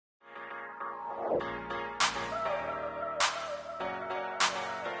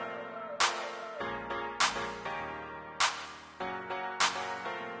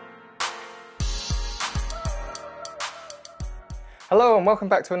Hello and welcome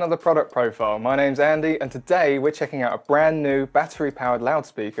back to another product profile. My name's Andy and today we're checking out a brand new battery-powered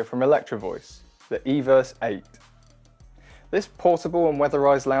loudspeaker from Electro-Voice, the EVERSE 8. This portable and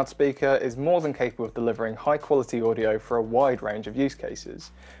weatherized loudspeaker is more than capable of delivering high-quality audio for a wide range of use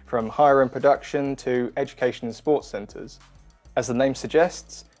cases, from higher-end production to education and sports centres. As the name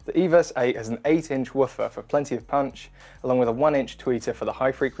suggests, the EVERSE 8 has an 8-inch woofer for plenty of punch, along with a 1-inch tweeter for the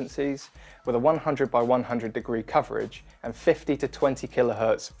high frequencies, with a 100 by 100 degree coverage and 50 to 20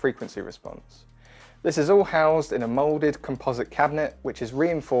 kHz frequency response. This is all housed in a moulded composite cabinet which is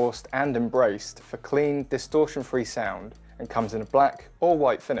reinforced and embraced for clean, distortion-free sound and comes in a black or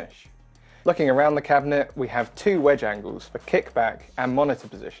white finish. Looking around the cabinet, we have 2 wedge angles for kickback and monitor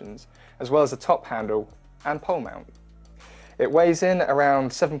positions, as well as a top handle and pole mount. It weighs in around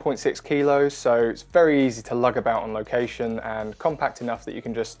 7.6 kilos, so it's very easy to lug about on location and compact enough that you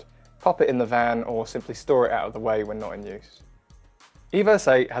can just pop it in the van or simply store it out of the way when not in use. EVERSE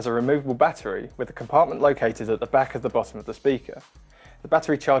 8 has a removable battery with a compartment located at the back of the bottom of the speaker. The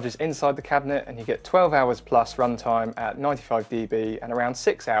battery charges inside the cabinet and you get 12 hours plus runtime at 95 dB and around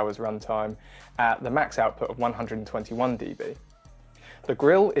 6 hours runtime at the max output of 121 dB. The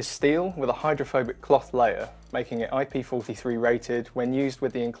grille is steel with a hydrophobic cloth layer, making it IP43 rated when used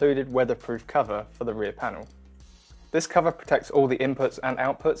with the included weatherproof cover for the rear panel. This cover protects all the inputs and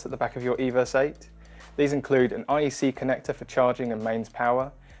outputs at the back of your EVERSE 8. These include an IEC connector for charging and mains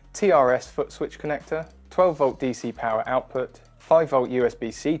power, TRS foot switch connector, 12V DC power output, 5V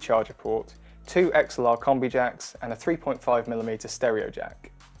USB-C charger port, 2 XLR combi jacks and a 3.5mm stereo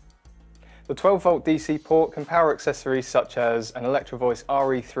jack. The 12V DC port can power accessories such as an Electro-Voice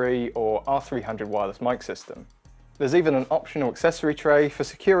RE3 or R300 wireless mic system. There's even an optional accessory tray for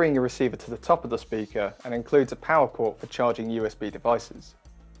securing your receiver to the top of the speaker and includes a power port for charging USB devices.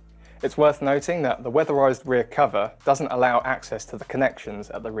 It's worth noting that the weatherized rear cover doesn't allow access to the connections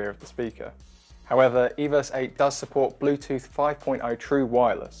at the rear of the speaker. However, EVERSE 8 does support Bluetooth 5.0 True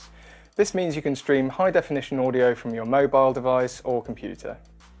Wireless. This means you can stream high-definition audio from your mobile device or computer.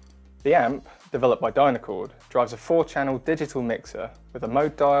 The amp, developed by Dynacord, drives a 4-channel digital mixer with a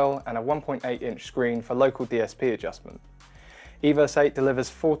mode dial and a 1.8-inch screen for local DSP adjustment. EVERSE 8 delivers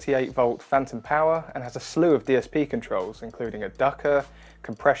 48V phantom power and has a slew of DSP controls including a ducker,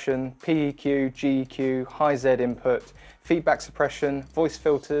 compression, PEQ, GEQ, high Z input, feedback suppression, voice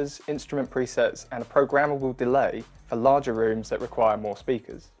filters, instrument presets and a programmable delay for larger rooms that require more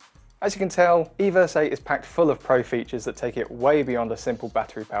speakers. As you can tell, EVERSE 8 is packed full of pro features that take it way beyond a simple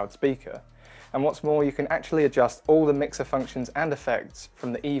battery-powered speaker. And what's more, you can actually adjust all the mixer functions and effects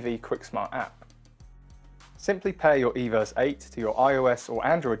from the Quicksmart app. Simply pair your EVERSE 8 to your iOS or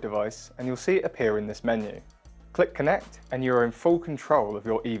Android device and you'll see it appear in this menu. Click Connect and you're in full control of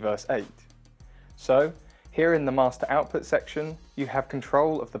your EVERSE 8. So, here in the Master Output section, you have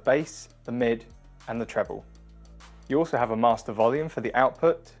control of the bass, the mid and the treble. You also have a master volume for the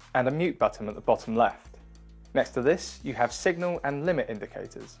output and a mute button at the bottom left. Next to this, you have signal and limit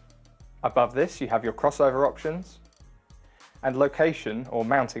indicators. Above this, you have your crossover options and location or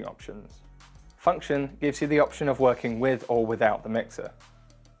mounting options. Function gives you the option of working with or without the mixer.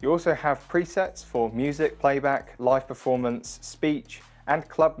 You also have presets for music, playback, live performance, speech, and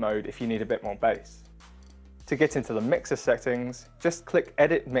club mode if you need a bit more bass. To get into the mixer settings, just click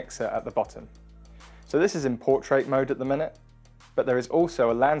Edit Mixer at the bottom. So this is in portrait mode at the minute, but there is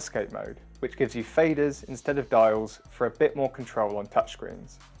also a landscape mode, which gives you faders instead of dials for a bit more control on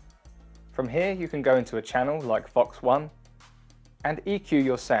touchscreens. From here you can go into a channel like Vox 1 and EQ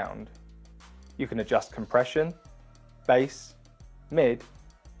your sound. You can adjust compression, bass, mid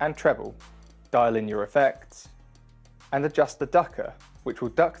and treble, dial in your effects, and adjust the ducker, which will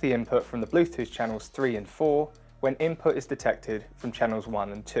duck the input from the Bluetooth channels 3 and 4 when input is detected from channels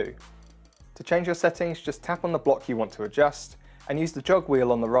 1 and 2. To change your settings, just tap on the block you want to adjust and use the jog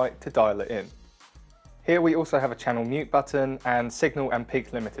wheel on the right to dial it in. Here we also have a channel mute button and signal and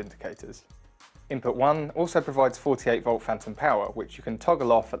peak limit indicators. Input 1 also provides 48V phantom power, which you can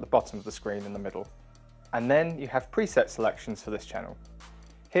toggle off at the bottom of the screen in the middle. And then you have preset selections for this channel.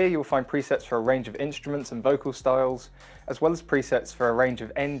 Here you'll find presets for a range of instruments and vocal styles, as well as presets for a range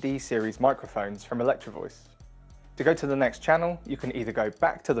of ND series microphones from Electro-Voice. To go to the next channel, you can either go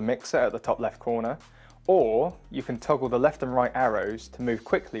back to the mixer at the top left corner, or you can toggle the left and right arrows to move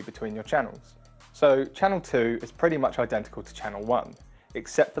quickly between your channels. So channel 2 is pretty much identical to channel 1,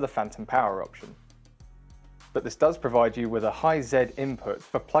 except for the phantom power option. but this does provide you with a high Z input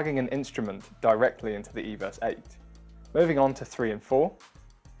for plugging an instrument directly into the EVERSE 8. Moving on to 3 and 4,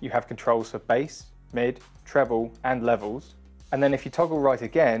 you have controls for bass, mid, treble and levels, and then if you toggle right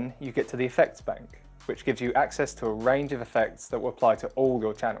again, you get to the effects bank, which gives you access to a range of effects that will apply to all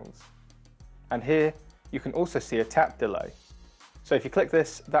your channels. And here, you can also see a tap delay. So if you click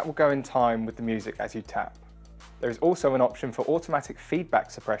this, that will go in time with the music as you tap. There is also an option for automatic feedback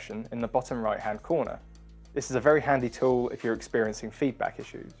suppression in the bottom right hand corner. This is a very handy tool if you're experiencing feedback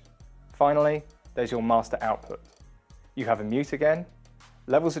issues. Finally, there's your master output. You have a mute again,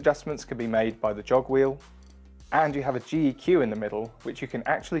 levels adjustments can be made by the jog wheel, and you have a GEQ in the middle, which you can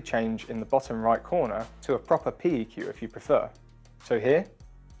actually change in the bottom right corner to a proper PEQ if you prefer. So here,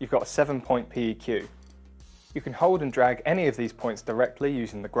 you've got a 7-point PEQ. You can hold and drag any of these points directly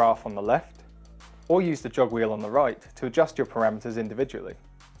using the graph on the left, or use the jog wheel on the right to adjust your parameters individually.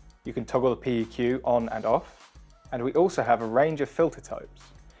 You can toggle the PEQ on and off, and we also have a range of filter types: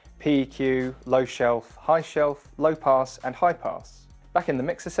 PEQ, low shelf, high shelf, low pass and high pass. Back in the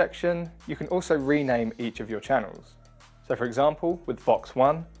mixer section, you can also rename each of your channels. So for example, with Vox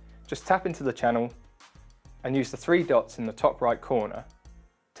 1, just tap into the channel and use the 3 dots in the top right corner.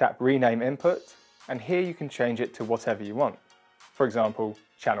 Tap Rename Input, and here you can change it to whatever you want. For example,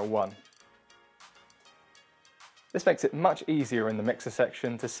 Channel 1. This makes it much easier in the mixer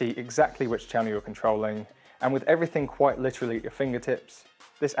section to see exactly which channel you're controlling, and with everything quite literally at your fingertips,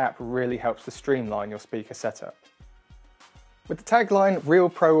 this app really helps to streamline your speaker setup. With the tagline Real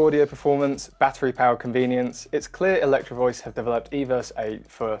Pro Audio Performance, Battery Powered Convenience, it's clear Electro-Voice have developed EVERSE 8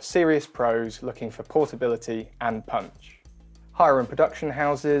 for serious pros looking for portability and punch. Higher-end production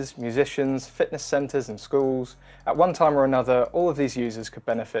houses, musicians, fitness centres and schools, at one time or another, all of these users could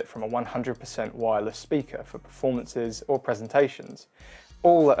benefit from a 100% wireless speaker for performances or presentations,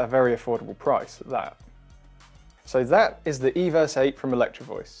 all at a very affordable price at that. So that is the EVERSE 8 from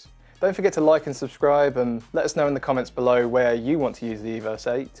Electro-Voice. Don't forget to like and subscribe, and let us know in the comments below where you want to use the EVERSE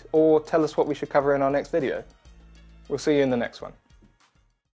 8, or tell us what we should cover in our next video. We'll see you in the next one.